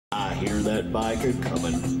hear that biker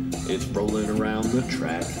coming. It's rolling around the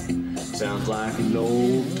track. Sounds like an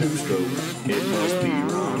old two-stroke. It must be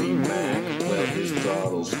Ronnie Mac. Well, his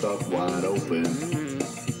throttle's stuck wide open.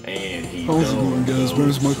 And he How's it going, guys? My name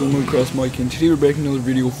is Michael MotoXMike, and today we're back in another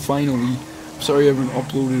video, finally. I'm sorry I haven't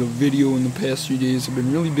uploaded a video in the past 3 days. I've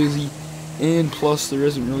been really busy, and plus there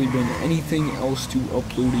hasn't really been anything else to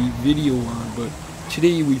upload a video on. But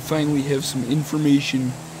today we finally have some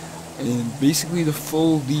information and basically the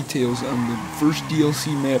full details on the first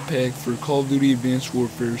DLC map pack for Call of Duty Advanced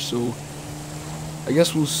Warfare. So I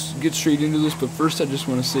guess we'll get straight into this, but first I just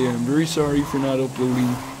want to say I'm very sorry for not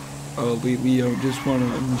uploading lately. I'm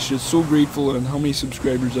just so grateful on how many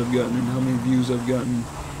subscribers I've gotten and how many views I've gotten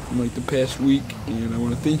in like the past week, and I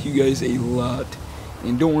want to thank you guys a lot.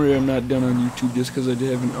 And don't worry, I'm not done on YouTube just because I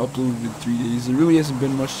haven't uploaded in 3 days. There really hasn't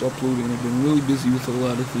been much to upload, and I've been really busy with a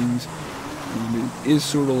lot of things. And it is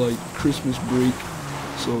sort of like Christmas break,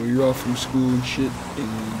 so you're off from school and shit,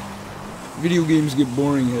 and video games get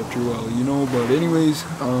boring after a while, you know. But anyways,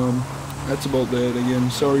 that's about that.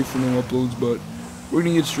 Again, sorry for no uploads, but we're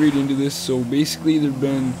gonna get straight into this. So basically, there've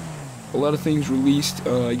been a lot of things released.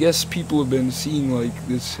 I guess people have been seeing like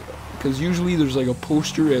this, because usually there's like a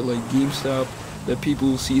poster at like GameStop that people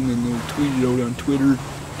will see, and then they'll tweet it out on Twitter,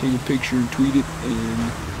 take a picture and tweet it,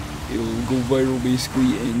 and it'll go viral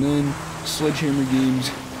basically. And then Sledgehammer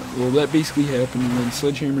Games, well, that basically happened, and then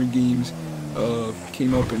Sledgehammer Games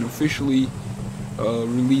came up and officially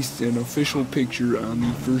released an official picture on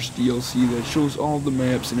the first DLC that shows all the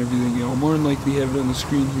maps and everything. I'll more than likely have it on the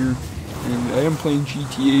screen here, and I am playing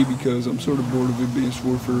GTA because I'm sort of bored of Advanced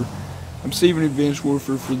Warfare. I'm saving Advanced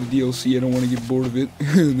Warfare for the DLC. I don't want to get bored of it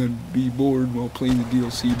and then be bored while playing the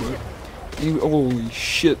DLC. But anyway, holy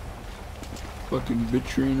shit, fucking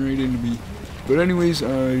bitch ran right into me. But anyways,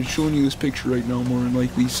 I'm showing you this picture right now more than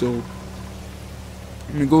likely, so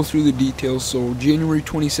I'm going to go through the details. So January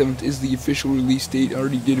 27th is the official release date. I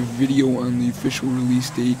already did a video on the official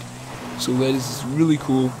release date, so that is really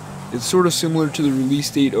cool. It's sort of similar to the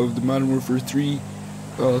release date of the Modern Warfare 3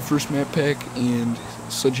 first map pack, and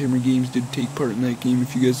Sledgehammer Games did take part in that game,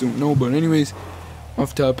 if you guys don't know. But anyways,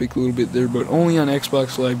 off topic a little bit there, but only on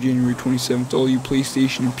Xbox Live January 27th. All you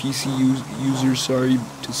PlayStation and PC users, sorry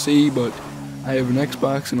to say, but I have an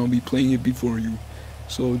Xbox and I'll be playing it before you.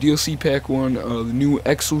 So DLC Pack 1, the new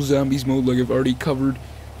Exo Zombies mode, like I've already covered.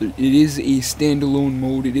 It is a standalone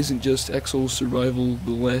mode. It isn't just Exo Survival,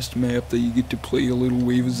 the last map that you get to play a little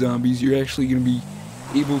wave of zombies. You're actually going to be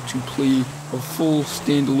able to play a full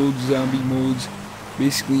standalone zombie modes,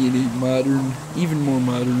 basically in a modern, even more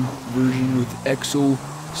modern version with Exo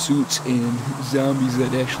suits and zombies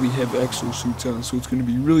that actually have Exo suits on. So it's going to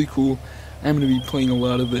be really cool. I'm going to be playing a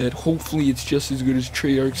lot of that. Hopefully it's just as good as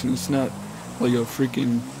Treyarch's and it's not like a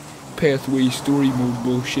freaking pathway story mode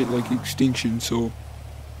bullshit like Extinction. So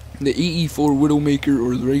the AE4 Widowmaker,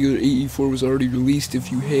 or the regular AE4, was already released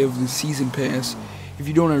if you have the Season Pass. If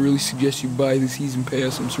you don't, I really suggest you buy the Season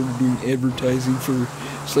Pass. I'm sort of doing advertising for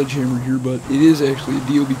Sledgehammer here, but it is actually a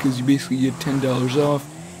deal because you basically get $10 off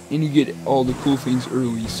and you get all the cool things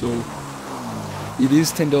early. So it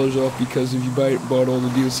is $10 off because if you bought all the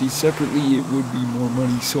DLC separately, it would be more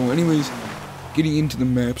money. So anyways, getting into the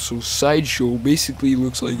map. So Sideshow basically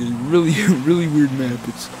looks like a really weird map.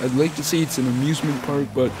 I'd like to say it's an amusement park,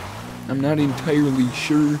 but I'm not entirely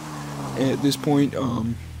sure at this point.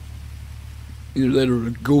 Either that or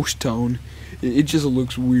a ghost town. It just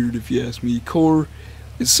looks weird if you ask me. Core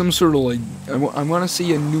is some sort of like, I want to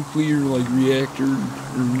say a nuclear like reactor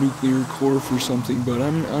or nuclear core for something, but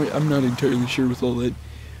I'm not entirely sure with all that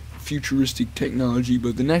futuristic technology.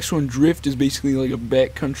 But the next one, Drift, is basically like a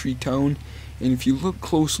backcountry town, and if you look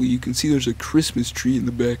closely you can see there's a Christmas tree in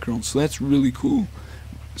the background, so that's really cool.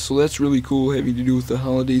 Having to do with the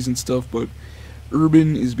holidays and stuff. But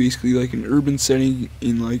Urban is basically like an urban setting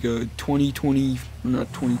in like a 2020, not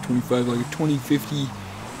 2025, like a 2050,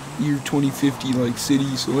 year 2050 like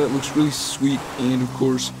city, so that looks really sweet. And of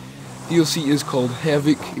course, DLC is called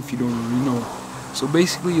Havoc, if you don't already know. So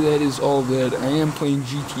basically that is all that. I am playing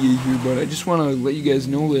GTA here, but I just want to let you guys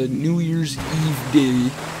know that New Year's Eve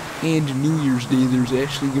day and New Year's Day, there's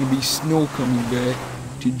actually going to be snow coming back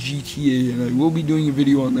to GTA, and I will be doing a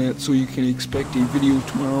video on that, so you can expect a video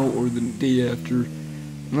tomorrow or the day after,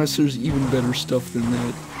 unless there's even better stuff than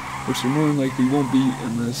that, which there more than likely won't be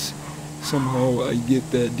unless somehow I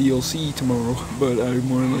get that DLC tomorrow, but I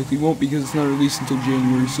more than likely won't because it's not released until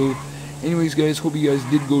January. So anyways guys, hope you guys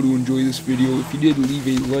did go to enjoy this video. If you did, leave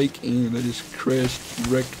a like, and I just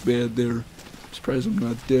wrecked bad there. Surprised I'm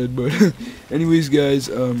not dead, but anyways guys,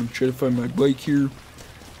 I'm gonna try to find my bike here.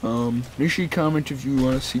 Make sure you comment if you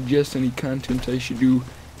want to suggest any content I should do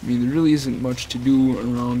I mean, there really isn't much to do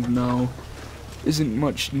around now. Isn't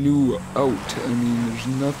much new out. I mean, there's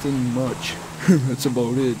nothing much. That's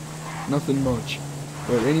about it. Nothing much.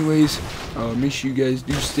 But anyways, make sure you guys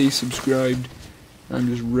do stay subscribed. I'm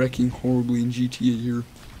just wrecking horribly in GTA here.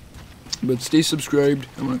 But stay subscribed.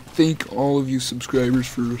 I want to thank all of you subscribers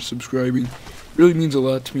for subscribing. It really means a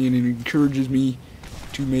lot to me, and it encourages me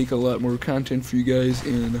to make a lot more content for you guys.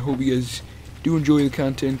 And I hope you guys do enjoy the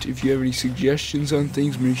content. If you have any suggestions on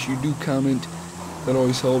things, make sure you do comment. That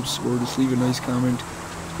always helps, or just leave a nice comment.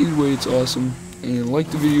 Either way, it's awesome. And like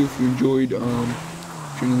the video if you enjoyed.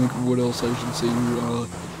 Trying to think of what else I should say here.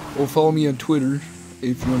 Or follow me on Twitter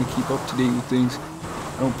if you want to keep up to date with things.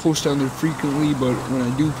 I don't post on there frequently, but when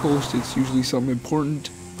I do post, it's usually something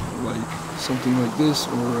important, like something like this,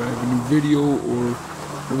 or I have a new video, or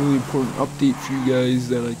a really important update for you guys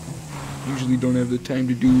that I usually don't have the time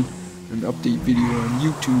to do an update video on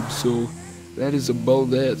YouTube. So that is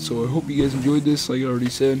about that. So I hope you guys enjoyed this, like I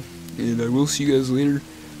already said, and I will see you guys later,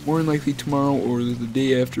 more than likely tomorrow or the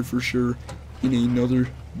day after for sure, in another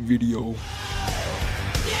video.